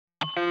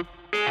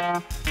Hi,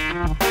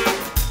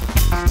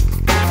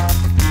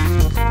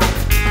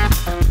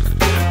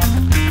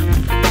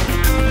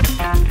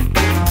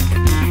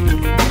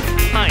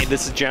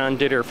 this is John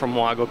Ditter from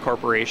Wago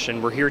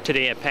Corporation. We're here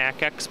today at PAC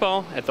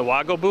Expo at the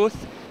Wago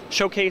booth,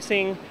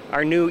 showcasing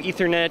our new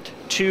Ethernet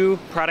 2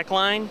 product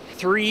line,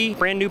 3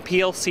 brand new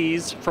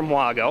PLCs from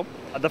Wago.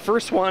 The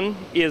first one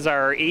is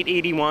our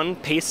 881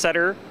 pace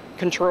setter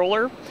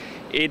controller.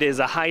 It is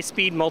a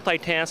high-speed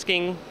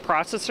multitasking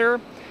processor.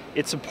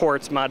 It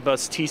supports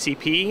Modbus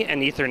TCP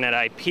and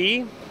Ethernet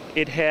IP.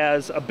 It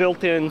has a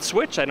built-in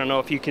switch, I don't know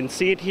if you can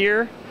see it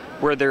here,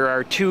 where there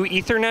are 2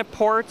 Ethernet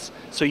ports,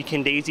 so you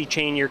can daisy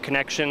chain your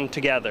connection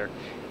together.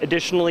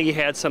 Additionally, you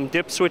had some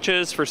dip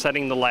switches for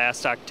setting the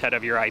last octet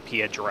of your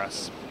IP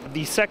address.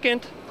 The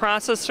second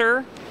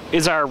processor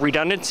is our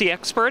redundancy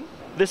expert.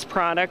 This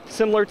product,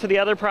 similar to the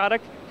other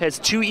product, has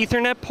 2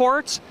 Ethernet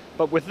ports,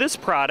 but with this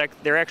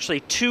product, they're actually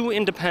 2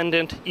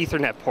 independent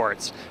Ethernet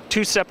ports,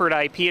 2 separate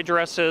IP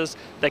addresses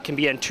that can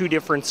be on 2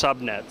 different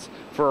subnets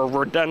for a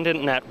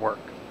redundant network.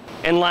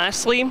 And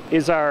lastly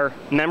is our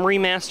Memory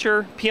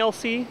Master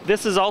PLC.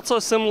 This is also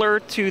similar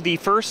to the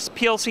first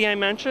PLC I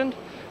mentioned,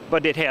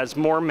 but it has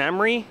more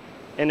memory,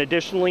 and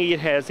additionally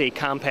it has a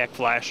compact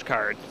flash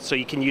card. So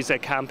you can use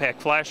that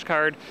compact flash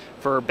card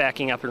for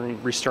backing up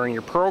and restoring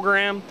your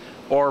program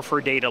or for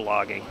data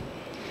logging.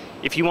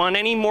 If you want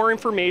any more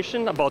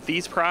information about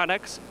these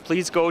products,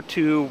 please go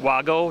to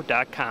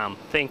wago.com.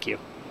 Thank you.